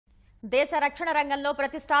దేశ రక్షణ రంగంలో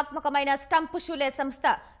ప్రతిష్టాత్మకమైన స్టంప్ షూలే సంస్థ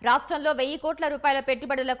రాష్ట్రంలో 1000 కోట్ల రూపాయల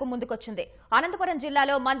పెట్టుబడులకు ముందుకొచ్చింది. అనంతపురం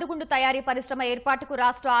జిల్లాలో మందుగుండు తయారీ పరిశ్రమ ఏర్పాటుకు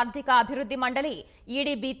రాష్ట్ర ఆర్థిక అభివృద్ధి మండలి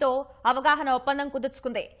ఈడీబీతో అవగాహన ఒప్పందం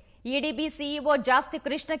కుదుర్చుకుంది. ఈడీబీ సీఈఓ జాస్తి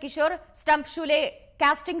Krishna Kishore, stump షూలే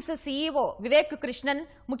castings CEO Vivek Krishnan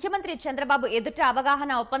ముఖ్యమంత్రి చంద్రబాబు ఎదుట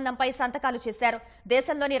అవగాహన ఒప్పందంపై సంతకాలు చేశారు.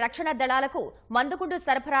 దేశంలోని రక్షణ దళాలకు మందుగుండు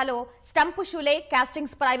సరఫరాలో స్టంప్ షూలే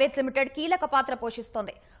కాస్టింగ్స్ ప్రైవేట్ లిమిటెడ్ కీలక పాత్ర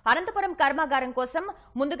పోషిస్తోంది. అనంతపురం కర్మాగారం కోసం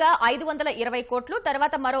ముందుగా 520 కోట్లు,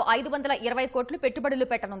 తర్వాత మరో 520 కోట్లు పెట్టుబడులు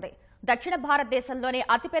పెట్టనుంది. దక్షిణ భారతదేశంలోనే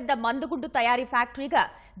అతిపెద్ద మందుగుండు తయారీ ఫ్యాక్టరీగా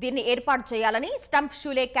దీన్ని ఏర్పాటు చేయాలని స్టంప్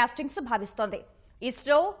షూలే కాస్టింగ్స్ భావిస్తోంది.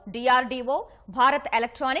 ISRO, DRDO, Bharat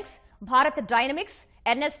electronics, Bharat dynamics,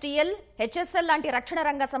 NSTL, HSL లాంటి రక్షణ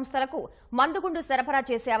రంగ సంస్థలకు మందుగుండు సరఫరా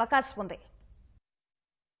చేసే అవకాశం ఉంది.